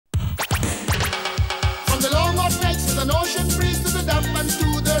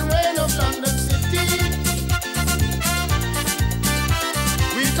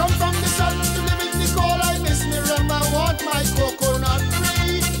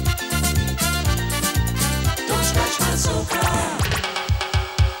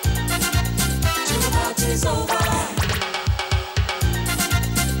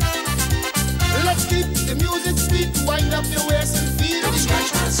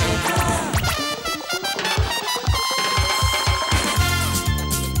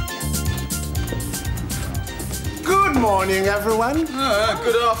morning, everyone.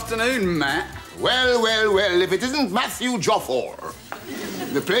 Good afternoon, Matt. Well, well, well, if it isn't Matthew Joffor,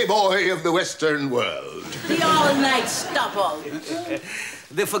 the playboy of the Western world. The all-night stopple.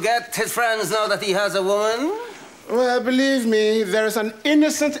 They forget his friends now that he has a woman? Well, believe me, there is an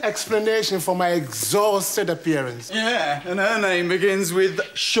innocent explanation for my exhausted appearance. Yeah, and her name begins with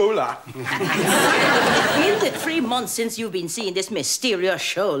Shola. In the 3 months since you've been seeing this mysterious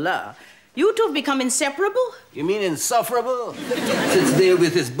Shola, you two have become inseparable? You mean insufferable? Sits there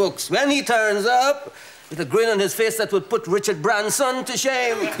with his books. When he turns up, with a grin on his face that would put Richard Branson to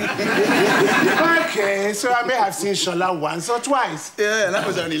shame. Okay, so I may have seen Shola once or twice. Yeah, that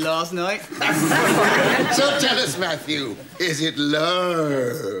was only last night. So tell us, Matthew, is it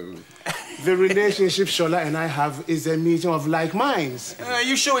love? The relationship Shola and I have is a meeting of like minds.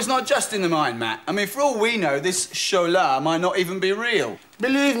 You sure it's not just in the mind, Matt? I mean, for all we know, this Shola might not even be real.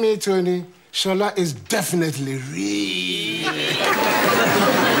 Believe me, Tony, Shola is definitely real.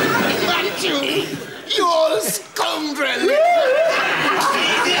 Matthew, you old scoundrel!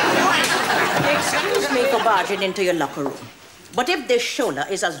 Excuse me for barging into your locker room. But if this Shola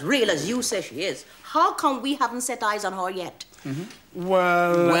is as real as you say she is, how come we haven't set eyes on her yet?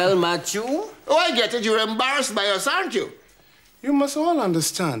 Well, Matthew? Oh, I get it. You're embarrassed by us, aren't you? You must all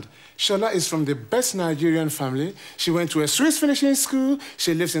understand, Shola is from the best Nigerian family. She went to a Swiss finishing school.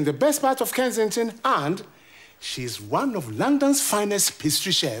 She lives in the best part of Kensington. And she's one of London's finest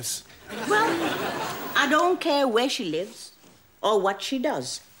pastry chefs. Well, I don't care where she lives or what she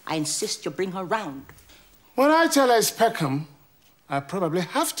does. I insist you bring her round. When I tell her it's Peckham, I probably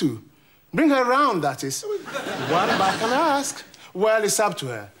have to. Bring her round, that is. What about can I ask? Well, it's up to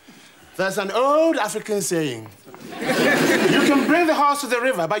her. There's an old African saying. You can bring the horse to the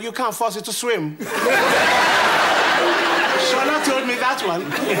river, but you can't force it to swim. Shola told me that one.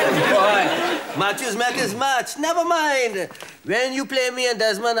 Boy, Matthew's met his match. Never mind. When you play me and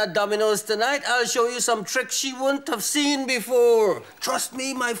Desmond at dominoes tonight, I'll show you some tricks she wouldn't have seen before. Trust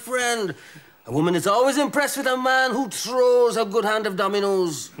me, my friend. A woman is always impressed with a man who throws a good hand of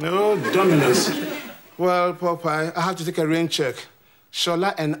dominoes. No, dominoes. Well, Popeye, I have to take a rain check.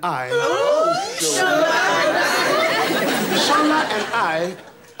 Shola and I... Shola and I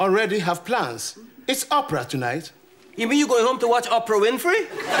already have plans. It's opera tonight. You mean you're going home to watch Oprah Winfrey?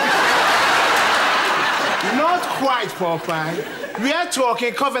 Not quite, Popeye. We are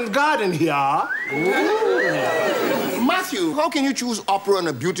talking Covent Garden here. Matthew, how can you choose opera and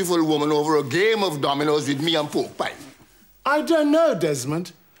a beautiful woman over a game of dominoes with me and Popeye? I don't know,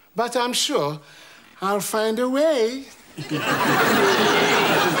 Desmond, but I'm sure I'll find a way.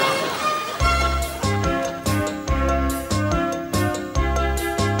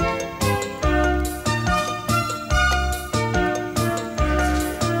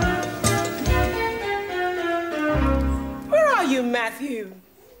 Where are you, Matthew?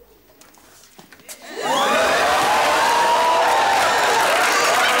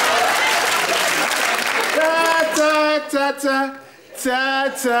 Ta-ta,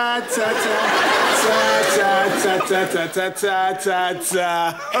 ta-ta-ta-ta-ta-ta-ta-ta-ta-ta-ta-ta.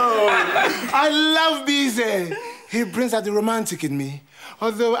 Oh, I love Bizet. He brings out the romantic in me.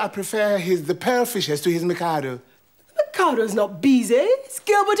 Although I prefer the pearl fishes to his Mikado. Mikado's not Bizet. It's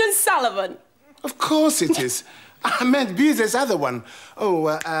Gilbert and Sullivan. Of course it is. I meant Bizet's other one. Oh,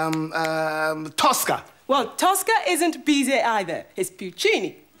 Tosca. Well, Tosca isn't Bizet either. It's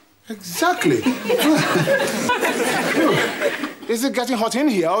Puccini. Exactly. Is it getting hot in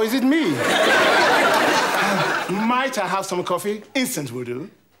here, or is it me? Might I have some coffee? Instant will do.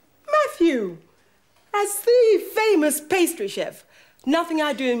 Matthew, as the famous pastry chef, nothing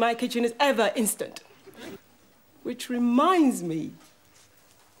I do in my kitchen is ever instant. Which reminds me,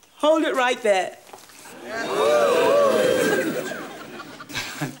 hold it right there.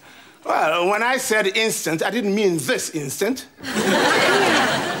 Well, when I said instant, I didn't mean this instant.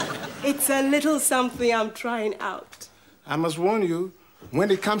 It's a little something I'm trying out. I must warn you,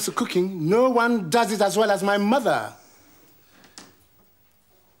 when it comes to cooking, no one does it as well as my mother.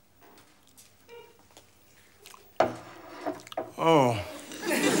 Oh.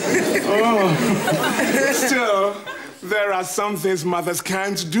 Oh. Still, there are some things mothers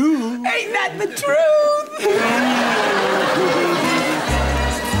can't do. Ain't that the truth?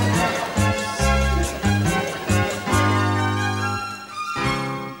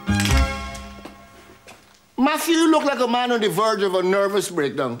 Matthew, you look like a man on the verge of a nervous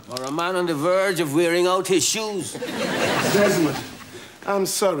breakdown. Or a man on the verge of wearing out his shoes. Desmond, I'm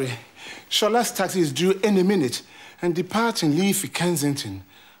sorry. Shola's taxi is due any minute and depart and leave for Kensington,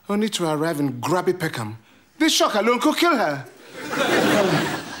 only to arrive in grubby Peckham. This shock alone could kill her.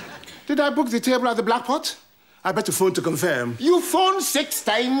 Did I book the table at the Black Pot? I better phone to confirm. You phoned 6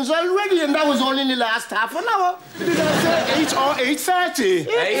 times already, and that was only in the last half an hour. Did I say 8 or 8:30?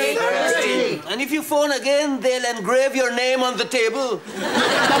 8:30. And if you phone again, they'll engrave your name on the table.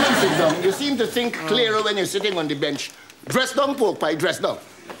 Come and sit down. You seem to think clearer when you're sitting on the bench. Dress down, pork pie, dress down.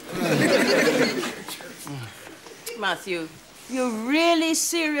 Matthew, you're really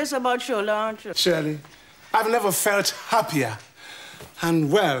serious about Shola, aren't you? Shirley, I've never felt happier.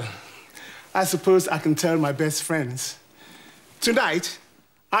 And well, I suppose I can tell my best friends. Tonight,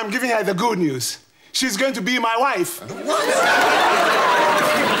 I'm giving her the good news. She's going to be my wife.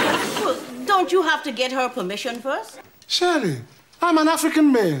 Well, don't you have to get her permission first? Shirley, I'm an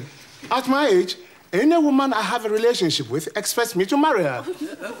African male. At my age, any woman I have a relationship with expects me to marry her.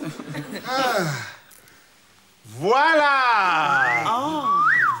 Voila!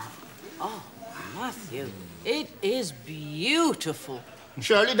 Oh, Matthew, it is beautiful.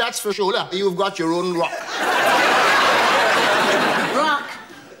 Shirley, that's for Shola. You've got your own rock. Rock?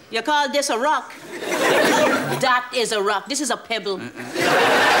 You call this a rock? That is a rock. This is a pebble. Wait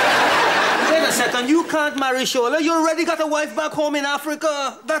a second, you can't marry Shola. You already got a wife back home in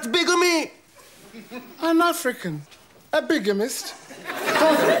Africa. That's bigamy. An African, a bigamist.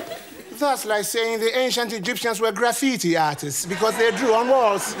 That's like saying the ancient Egyptians were graffiti artists because they drew on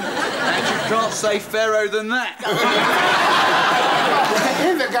walls. And you can't say fairer than that.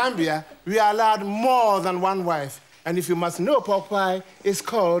 In the Gambia, we are allowed more than one wife. And if you must know, pork pie, it's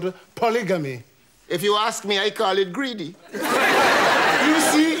called polygamy. If you ask me, I call it greedy. You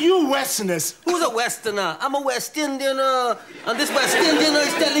see, you Westerners. Who's a Westerner? I'm a West Indianer. And this West Indianer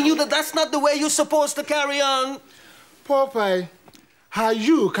is telling you that that's not the way you're supposed to carry on. Pork pie, how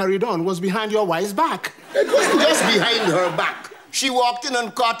you carried on was behind your wife's back. It wasn't just behind her back. She walked in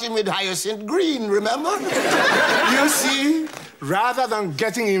and caught him with hyacinth green, remember? You see, rather than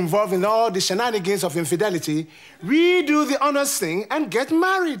getting involved in all the shenanigans of infidelity, we do the honest thing and get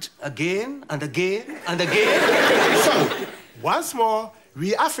married. Again and again and again. So, once more,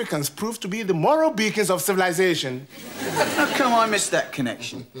 we Africans prove to be the moral beacons of civilization. How come I missed that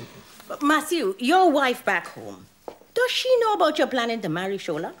connection? But Matthew, your wife back home, does she know about your planning to marry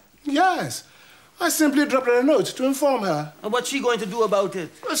Shola? Yes. I simply dropped her a note to inform her. And what's she going to do about it?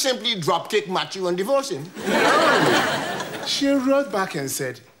 Well, simply drop-kick Matthew and divorce him. She wrote back and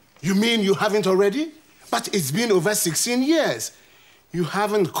said, "You mean you haven't already? But it's been over 16 years. You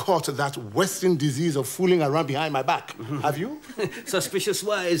haven't caught that Western disease of fooling around behind my back, have you?" Suspicious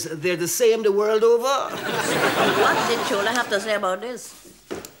wives, they're the same the world over. What did Shola have to say about this?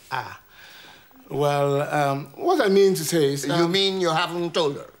 Well, what I mean to say is... You mean you haven't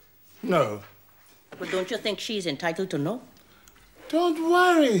told her? No. But don't you think she's entitled to know? Don't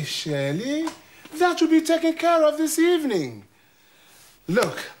worry, Shirley. That will be taken care of this evening.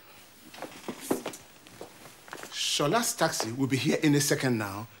 Look. Shola's taxi will be here in a second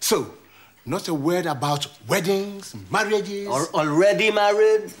now. So, not a word about weddings, marriages... Or already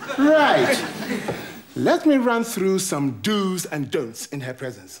married? Right. Let me run through some do's and don'ts in her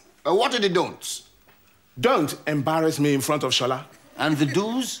presence. What are the don'ts? Don't embarrass me in front of Shola. And the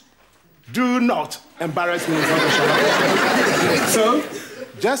do's? Do not embarrass me in front of Shola. So,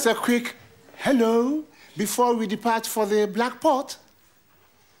 just a quick hello before we depart for the Black Pot.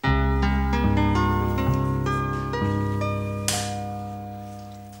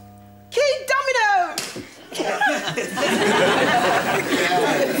 King Domino!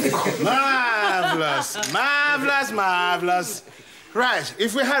 Marvelous, marvelous, marvelous. Right,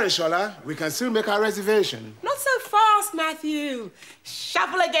 if we hurry, Shola, we can still make our reservation. Not so fast, Matthew.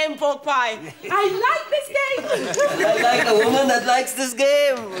 Shuffle again, pork pie. I like this game. I like a woman that likes this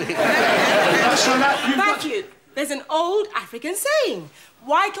game. Shola, Matthew, there's an old African saying.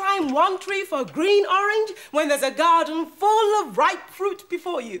 Why climb one tree for green orange when there's a garden full of ripe fruit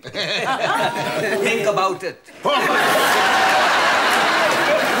before you? Think about it.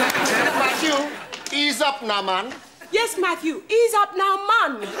 Matthew, ease up now, man. Yes, Matthew, ease up now,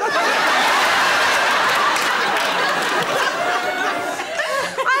 man.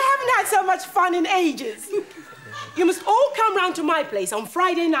 I haven't had so much fun in ages. You must all come round to my place on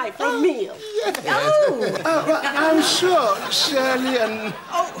Friday night for a meal. well, I'm sure Shirley and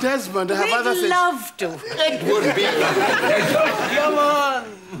Desmond have other things. We'd love to. It would be. Come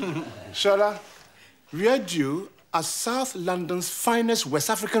on. Shola, we are due at South London's finest West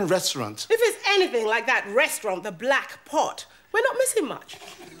African restaurant. If it's anything like that restaurant, the Black Pot, we're not missing much.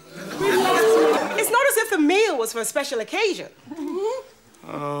 It's not as if the meal was for a special occasion.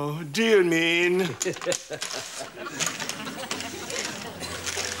 Oh, do you mean?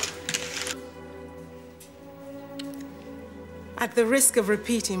 At the risk of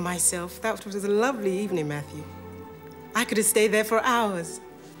repeating myself, that was a lovely evening, Matthew. I could have stayed there for hours.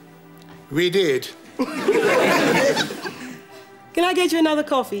 We did. Can I get you another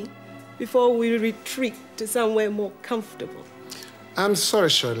coffee before we retreat to somewhere more comfortable? I'm sorry,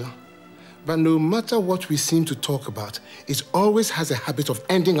 Shola, but no matter what we seem to talk about, it always has a habit of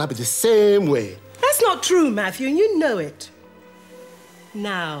ending up the same way. That's not true, Matthew, and you know it.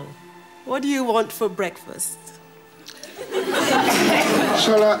 Now, what do you want for breakfast?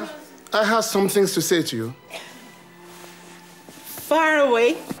 Shola, I have some things to say to you. Far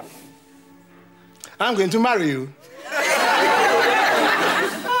away. I'm going to marry you.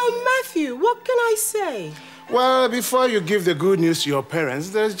 Oh, Matthew, what can I say? Well, before you give the good news to your parents,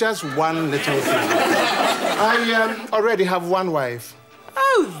 there's just one little thing. I already have one wife.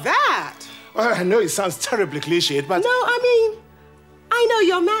 Oh, that? Well, I know it sounds terribly cliched, but... No, I know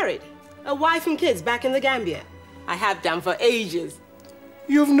you're married. A wife and kids back in the Gambia. I have done for ages.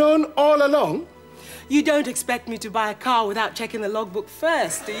 You've known all along? You don't expect me to buy a car without checking the logbook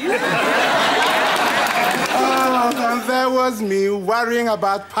first, do you? Oh, and there was me worrying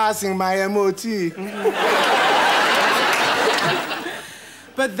about passing my MOT.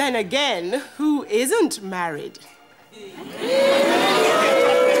 But then again, who isn't married?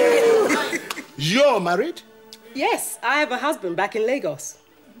 You're married? Yes, I have a husband back in Lagos.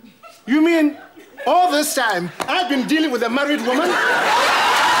 You mean all this time I've been dealing with a married woman?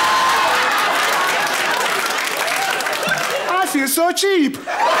 I feel so cheap.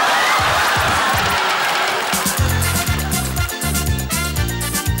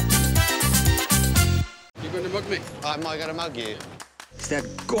 You going to mug me? Am I going to mug you? Is that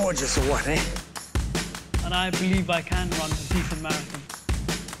gorgeous or what, eh? And I believe I can run a decent marathon.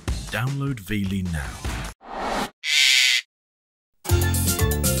 Download Veely now.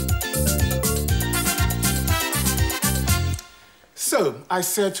 So I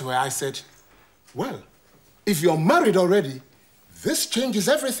said to her, well, if you're married already, this changes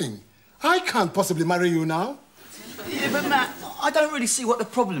everything. I can't possibly marry you now. Yeah, but Matt, I don't really see what the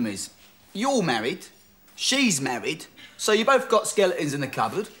problem is. You're married, she's married, so you both got skeletons in the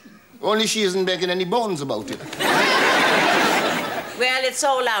cupboard. Only she isn't making any bones about it. Well, it's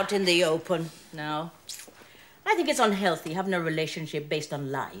all out in the open now. I think it's unhealthy having a relationship based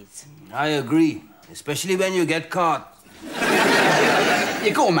on lies. I agree, especially when you get caught. Yeah,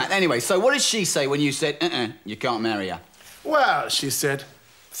 go on, Matt. Anyway, so what did she say when you said, you can't marry her? Well, she said,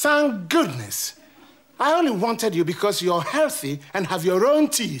 thank goodness. I only wanted you because you're healthy and have your own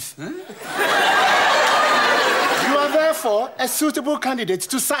teeth. Huh? You are therefore a suitable candidate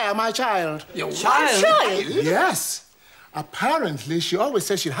to sire my child. Your child? Yes. Apparently, she always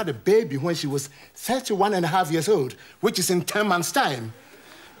said she had a baby when she was 31.5 years old, which is in 10 months' time.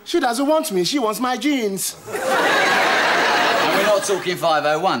 She doesn't want me. She wants my genes. And we're not talking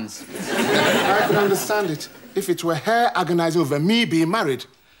 501s. I could understand it if it were her agonizing over me being married.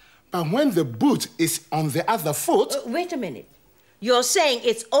 But when the boot is on the other foot... Wait a minute. You're saying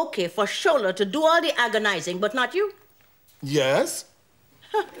it's okay for Shola to do all the agonizing, but not you? Yes.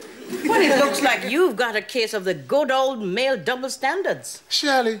 Well, it looks like you've got a case of the good old male double standards.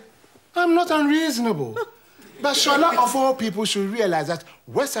 Shirley, I'm not unreasonable. But Shola, of all people, should realize that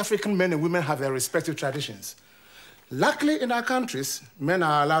West African men and women have their respective traditions. Luckily, in our countries, men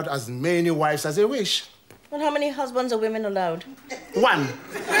are allowed as many wives as they wish. Well, how many husbands are women allowed? One.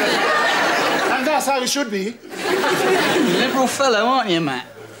 And that's how it should be. Liberal fellow, aren't you, Matt?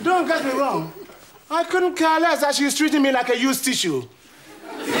 Don't get me wrong. I couldn't care less that she's treating me like a used tissue.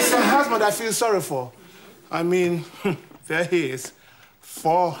 It's her husband I feel sorry for. I mean, there he is.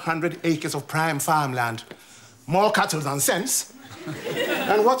 400 acres of prime farmland. More cattle than sense.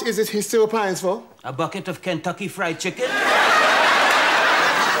 And what is it he still pines for? A bucket of Kentucky Fried Chicken?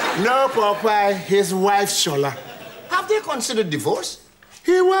 No, Popeye, his wife, Shola. Have they considered divorce?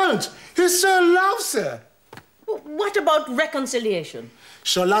 He won't. He still loves her. What about reconciliation?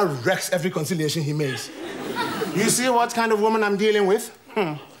 Shola wrecks every conciliation he makes. You see what kind of woman I'm dealing with?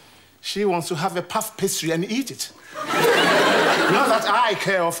 She wants to have a puff pastry and eat it. Not that I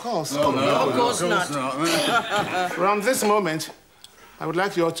care, of course. Oh, no, of course not. From this moment, I would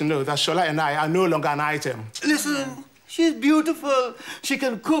like you all to know that Shola and I are no longer an item. Listen, she's beautiful. She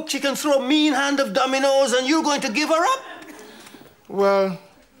can cook, she can throw a mean hand of dominoes, and you're going to give her up? Well,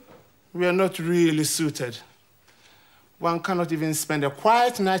 we are not really suited. One cannot even spend a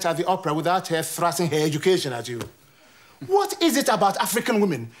quiet night at the opera without her thrusting her education at you. What is it about African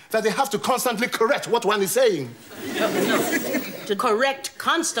women that they have to constantly correct what one is saying? No. To correct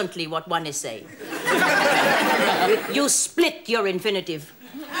constantly what one is saying. You split your infinitive.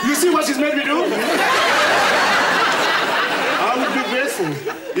 You see what she's made me do? I'm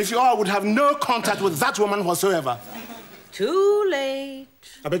grateful if you all would have no contact with that woman whatsoever. Too late.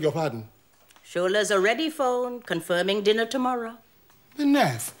 I beg your pardon? Shola's already phoned, confirming dinner tomorrow. The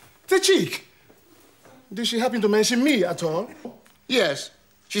nerve, the cheek. Did she happen to mention me at all? Yes.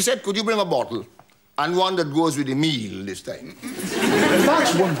 She said, could you bring a bottle? And one that goes with the meal this time.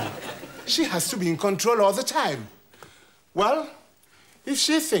 That woman, she has to be in control all the time. Well, if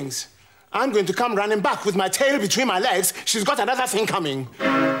she thinks I'm going to come running back with my tail between my legs, she's got another thing coming.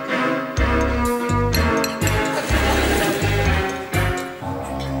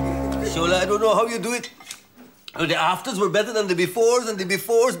 Shola, I don't know how you do it. Oh, the afters were better than the befores, and the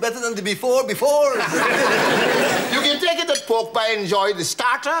befores better than the befores. You can take it that pork pie enjoyed the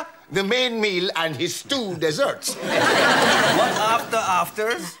starter, the main meal, and his 2 desserts. What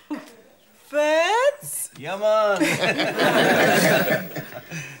afters? Birds? Yeah, man.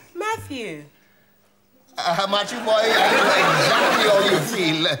 Matthew. Matthew boy, I know exactly how you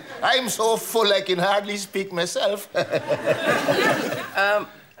feel. I'm so full I can hardly speak myself.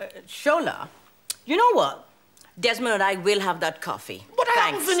 Shola, you know what? Desmond and I will have that coffee. But I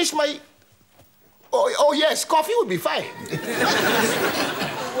haven't finished my... Oh, yes, coffee would be fine.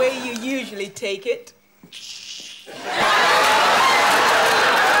 Where you usually take it.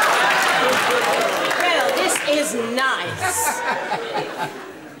 Well, this is nice.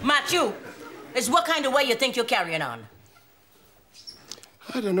 Matthew, it's what kind of way you think you're carrying on?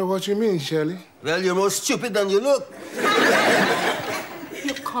 I don't know what you mean, Shirley. Well, you're more stupid than you look.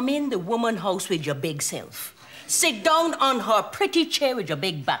 You come in the woman's house with your big self. Sit down on her pretty chair with your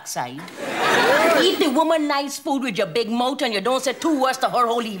big backside. Eat the woman nice food with your big mouth and you don't say 2 words to her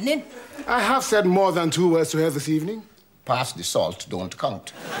whole evening. I have said more than 2 words to her this evening. Pass the salt, don't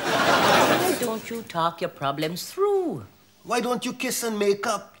count. Why don't you talk your problems through? Why don't you kiss and make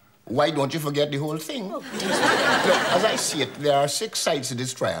up? Why don't you forget the whole thing? Oh, Look, as I see it, there are 6 sides to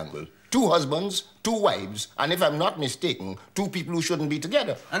this triangle. 2 husbands, 2 wives, and if I'm not mistaken, 2 people who shouldn't be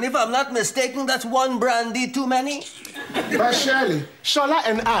together. And if I'm not mistaken, that's 1 brandy too many. But Shirley, Shola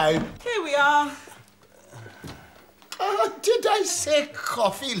and I... Here we are. Did I say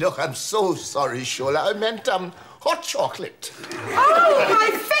coffee? Look, I'm so sorry, Shola. I meant, hot chocolate. Oh,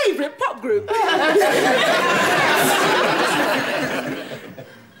 my favourite pop group.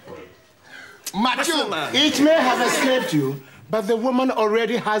 Matthew! It may have escaped you, but the woman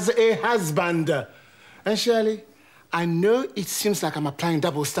already has a husband. And Shirley, I know it seems like I'm applying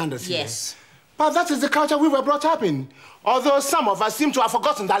double standards here. Yes. But that is the culture we were brought up in. Although some of us seem to have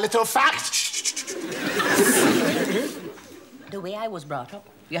forgotten that little fact. The way I was brought up,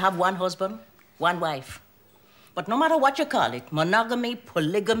 you have 1 husband, 1 wife. But no matter what you call it, monogamy,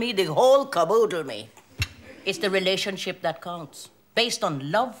 polygamy, the whole caboodle me, it's the relationship that counts, based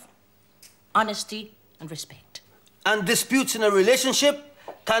on love, honesty, and respect. And disputes in a relationship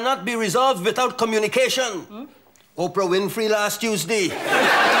cannot be resolved without communication. Oprah Winfrey last Tuesday.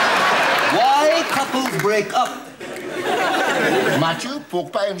 Why couples break up? Matthew,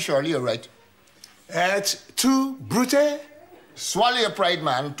 pork pie and Shirley are right. Et tu, Brute? Swallow your pride,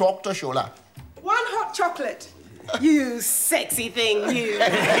 man. Talk to Shola. 1 hot chocolate. You sexy thing, you.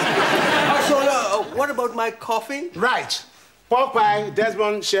 Shola, what about my coffee? Right. Pork pie,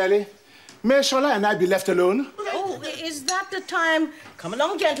 Desmond, Shirley. May Shola and I be left alone? Oh, is that the time? Come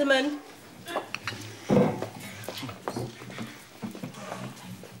along, gentlemen.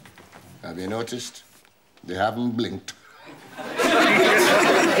 Have you noticed? They haven't blinked.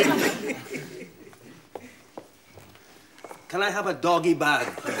 Can I have a doggy bag?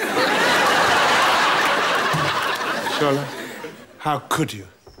 Shola, how could you?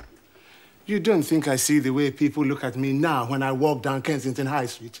 You don't think I see the way people look at me now when I walk down Kensington High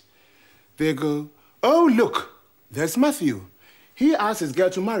Street? They go, oh, look, there's Matthew. He asked his girl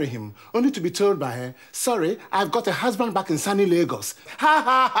to marry him, only to be told by her, sorry, I've got a husband back in sunny Lagos. Ha,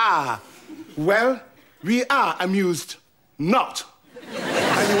 ha, ha. Well, we are amused. Not.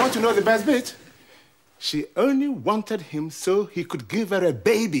 And you want to know the best bit? She only wanted him so he could give her a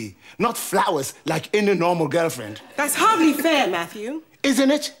baby, not flowers like any normal girlfriend. That's hardly fair, Matthew.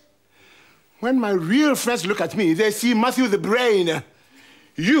 Isn't it? When my real friends look at me, they see Matthew the brain.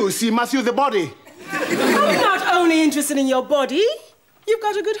 You see Matthew the body. I'm not only interested in your body. You've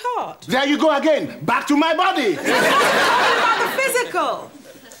got a good heart. There you go again. Back to my body. I'm talking about the physical.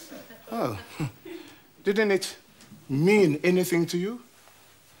 Oh, didn't it mean anything to you?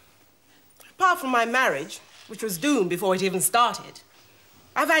 Apart from my marriage, which was doomed before it even started,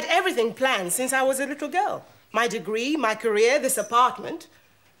 I've had everything planned since I was a little girl. My degree, my career, this apartment.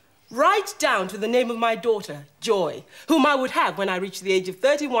 Right down to the name of my daughter, Joy, whom I would have when I reached the age of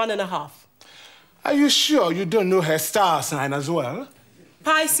 31 and a half. Are you sure you don't know her star sign as well?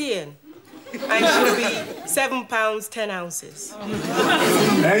 Piscean. And she'll be 7 pounds, 10 ounces.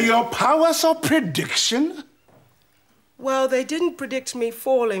 And your powers of prediction? Well, they didn't predict me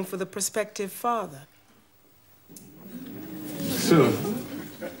falling for the prospective father. So,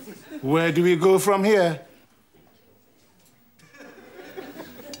 where do we go from here?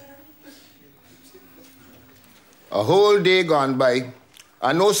 A whole day gone by,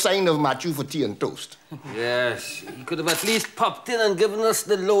 and no sign of Matthew for tea and toast. Yes, he could have at least popped in and given us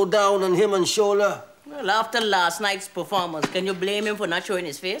the lowdown on him and Shola. Well, after last night's performance, can you blame him for not showing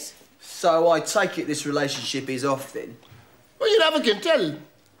his face? So I take it this relationship is off then? Well, you never can tell.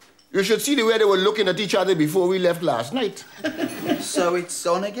 You should see the way they were looking at each other before we left last night. So it's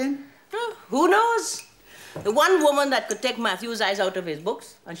on again? Who knows? The one woman that could take Matthew's eyes out of his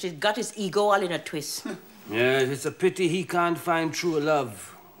books, and she's got his ego all in a twist. Yes, it's a pity he can't find true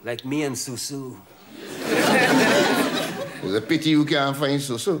love, like me and Susu. It's a pity you can't find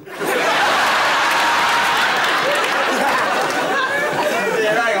Susu.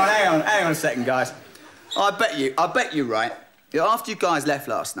 Hang on a second, guys. I bet you right. After you guys left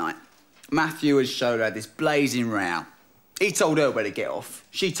last night, Matthew has showed her this blazing row. He told her where to get off.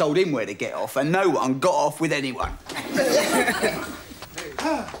 She told him where to get off, and no one got off with anyone.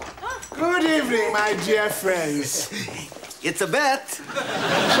 Good evening, my dear friends. It's a bet.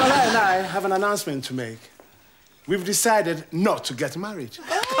 Shola and I have an announcement to make. We've decided not to get married.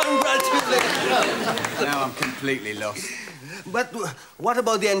 Congratulations. Now I'm completely lost. But what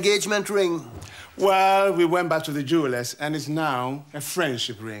about the engagement ring? Well, we went back to the jewelers, and it's now a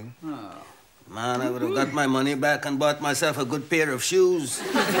friendship ring. Oh. Man, I would have got my money back and bought myself a good pair of shoes.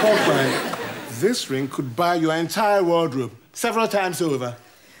 Popeye, this ring could buy your entire wardrobe several times over.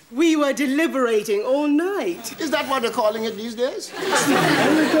 We were deliberating all night. Is that what they're calling it these days?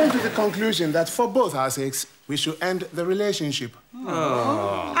 And we came to the conclusion that for both our sakes, we should end the relationship.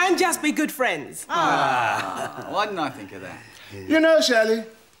 Oh. And just be good friends. Why didn't I think of that? You know, Shirley,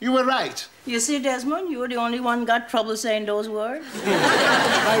 you were right. You see, Desmond, you were the only one got trouble saying those words.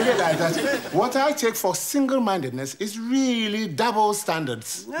 I realize that what I take for single-mindedness is really double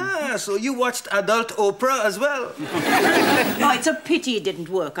standards. Ah, so you watched adult Oprah as well? Oh, it's a pity it didn't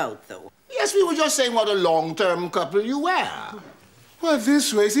work out, though. Yes, we were just saying what a long-term couple you were. Well,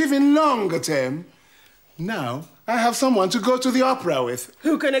 this way is even longer term. Now, I have someone to go to the opera with.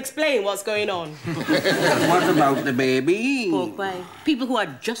 Who can explain what's going on? What about the baby? Popeye, people who are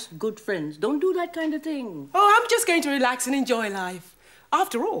just good friends don't do that kind of thing. Oh, I'm just going to relax and enjoy life.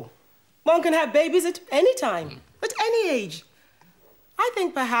 After all, one can have babies at any time, at any age. I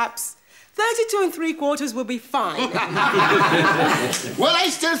think perhaps 32 3/4 will be fine. Well, I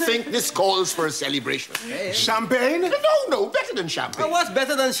still think this calls for a celebration. Champagne? No, better than champagne. What's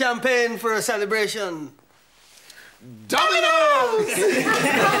better than champagne for a celebration? Dominoes!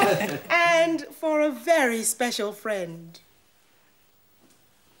 And for a very special friend.